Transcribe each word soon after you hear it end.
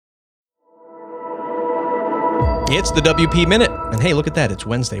It's the WP Minute. And hey, look at that. It's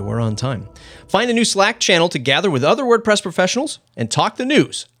Wednesday. We're on time. Find a new Slack channel to gather with other WordPress professionals and talk the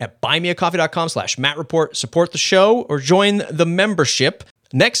news at buymeacoffee.com/MattReport. Support the show or join the membership.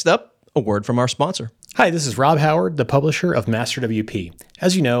 Next up, a word from our sponsor. Hi, this is Rob Howard, the publisher of Master WP.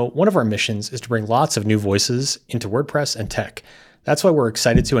 As you know, one of our missions is to bring lots of new voices into WordPress and tech. That's why we're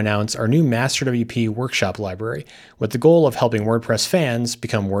excited to announce our new Master WP workshop library with the goal of helping WordPress fans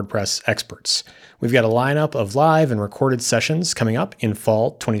become WordPress experts. We've got a lineup of live and recorded sessions coming up in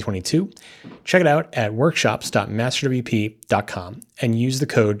fall 2022. Check it out at workshops.masterwp.com and use the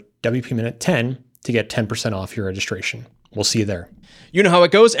code WPMinute10 to get 10% off your registration. We'll see you there. You know how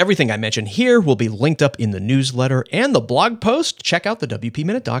it goes. Everything I mentioned here will be linked up in the newsletter and the blog post. Check out the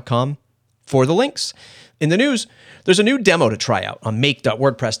WPMinute.com for the links. In the news, there's a new demo to try out on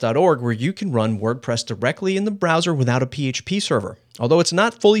make.wordpress.org where you can run WordPress directly in the browser without a PHP server. Although it's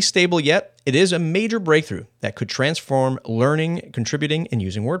not fully stable yet, it is a major breakthrough that could transform learning, contributing, and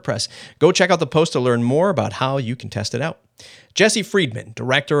using WordPress. Go check out the post to learn more about how you can test it out. Jesse Friedman,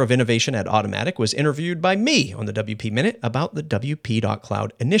 Director of Innovation at Automatic, was interviewed by me on the WP Minute about the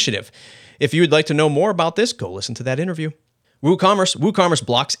WP.Cloud initiative. If you'd like to know more about this, go listen to that interview. WooCommerce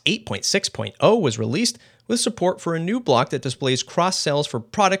Blocks 8.6.0 was released with support for a new block that displays cross-sells for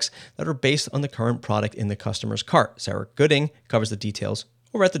products that are based on the current product in the customer's cart. Sarah Gooding covers the details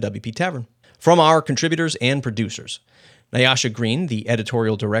over at the WP Tavern. From our contributors and producers, Nyasha Green, the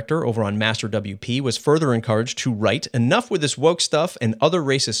editorial director over on Master WP, was further encouraged to write, "Enough with this woke stuff and other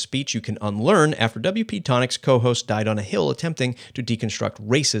racist speech you can unlearn," after WP Tonic's co-host died on a hill attempting to deconstruct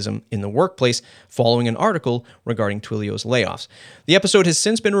racism in the workplace following an article regarding Twilio's layoffs. The episode has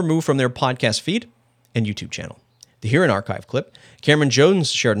since been removed from their podcast feed and YouTube channel. To hear an archive clip, Cameron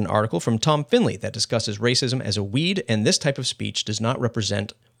Jones shared an article from Tom Finley that discusses racism as a weed, and this type of speech does not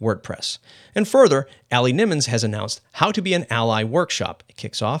represent WordPress. And further, Ali Nimmons has announced How to Be an Ally workshop. It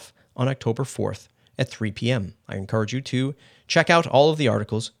kicks off on October 4th at 3 p.m. I encourage you to check out all of the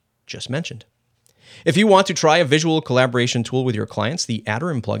articles just mentioned. If you want to try a visual collaboration tool with your clients, the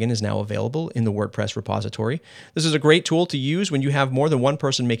Adderim plugin is now available in the WordPress repository. This is a great tool to use when you have more than one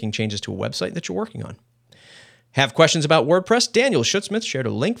person making changes to a website that you're working on. Have questions about WordPress? Daniel Schutzmith shared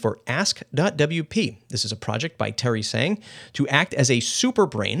a link for Ask.wp. This is a project by Terry Sang to act as a super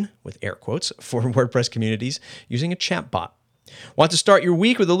brain, with air quotes, for WordPress communities using a chatbot. Want to start your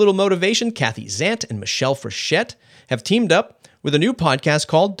week with a little motivation? Kathy Zant and Michelle Frechette have teamed up with a new podcast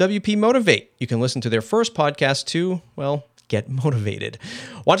called WP Motivate. You can listen to their first podcast to, well, get motivated.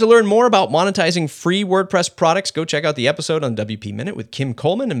 Want to learn more about monetizing free WordPress products? Go check out the episode on WP Minute with Kim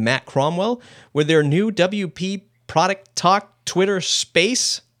Coleman and Matt Cromwell with their new WP Product Talk Twitter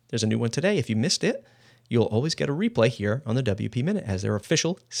Space. There's a new one today. If you missed it, you'll always get a replay here on the WP Minute as their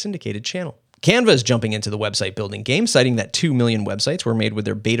official syndicated channel. Canva is jumping into the website building game, citing that 2 million websites were made with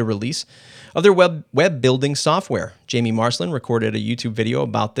their beta release of their web building software. Jamie Marsland recorded a YouTube video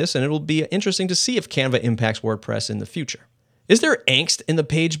about this, and it'll be interesting to see if Canva impacts WordPress in the future. Is there angst in the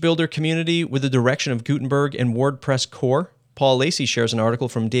page builder community with the direction of Gutenberg and WordPress core? Paul Lacey shares an article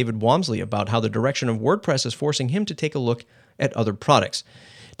from David Wamsley about how the direction of WordPress is forcing him to take a look at other products.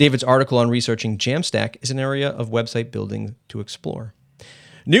 David's article on researching Jamstack is an area of website building to explore.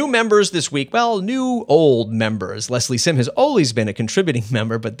 New members this week. Well, new old members. Leslie Sim has always been a contributing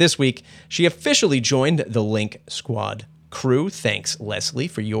member, but this week she officially joined the Link Squad crew. Thanks, Leslie,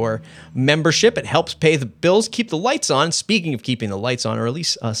 for your membership. It helps pay the bills, keep the lights on. Speaking of keeping the lights on, or at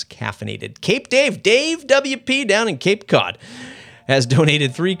least us caffeinated, Cape Dave WP down in Cape Cod, has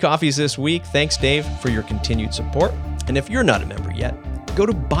donated 3 coffees this week. Thanks, Dave, for your continued support. And if you're not a member yet, go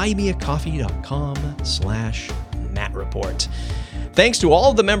to buymeacoffee.com/MattReport. Thanks to all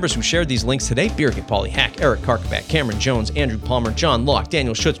of the members who shared these links today: Birgit Polly Hack, Eric Karkovac, Cameron Jones, Andrew Palmer, John Locke,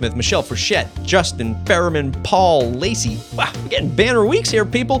 Daniel Schutzmith, Michelle Frechette, Justin Berriman, Paul Lacey. Wow, we're getting banner weeks here,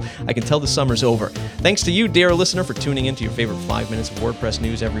 people. I can tell the summer's over. Thanks to you, dear listener, for tuning into your favorite 5 minutes of WordPress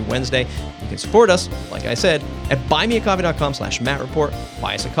news every Wednesday. You can support us, like I said, at buymeacoffee.com/MattReport.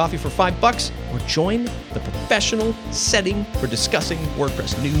 Buy us a coffee for $5 or join the professional setting for discussing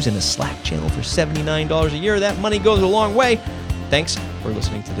WordPress news in a Slack channel for $79 a year. That money goes a long way. Thanks for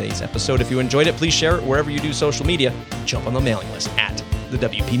listening to today's episode. If you enjoyed it, please share it wherever you do social media. Jump on the mailing list at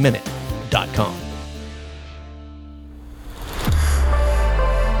thewpminute.com.